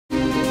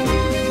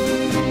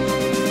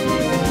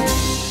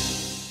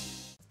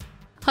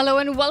Hello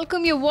and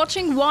welcome. You're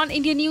watching One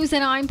India News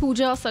and I'm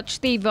Pooja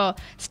Sachdeva.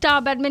 Star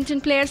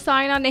badminton player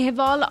Saina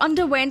Nehwal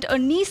underwent a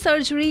knee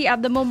surgery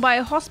at the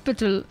Mumbai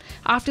hospital.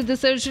 After the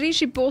surgery,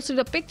 she posted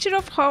a picture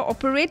of her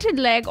operated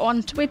leg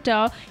on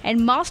Twitter,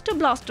 and Master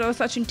Blaster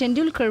Sachin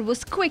Tendulkar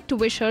was quick to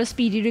wish her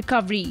speedy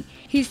recovery.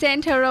 He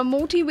sent her a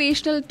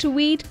motivational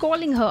tweet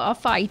calling her a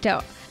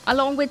fighter.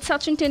 Along with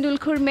Sachin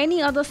Tendulkar,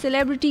 many other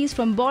celebrities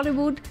from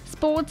Bollywood,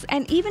 sports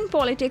and even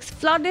politics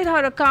flooded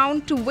her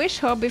account to wish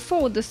her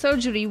before the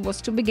surgery was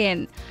to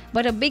begin.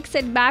 But a big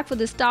setback for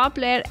the star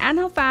player and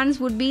her fans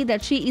would be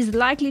that she is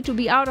likely to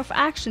be out of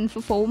action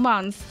for 4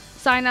 months.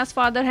 Saina's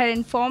father had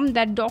informed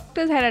that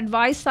doctors had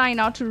advised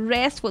Saina to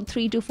rest for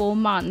 3 to 4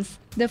 months.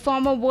 The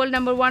former world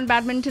 #1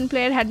 badminton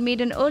player had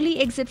made an early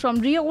exit from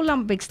Rio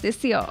Olympics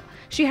this year.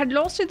 She had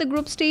lost at the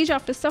group stage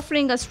after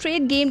suffering a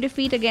straight game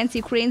defeat against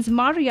Ukraine's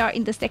Maria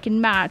in the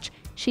second match.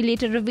 She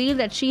later revealed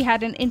that she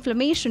had an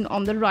inflammation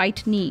on the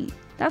right knee.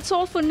 That's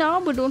all for now,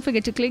 but don't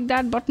forget to click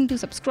that button to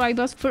subscribe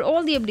us for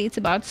all the updates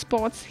about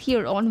sports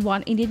here on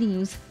One India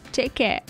News. Take care.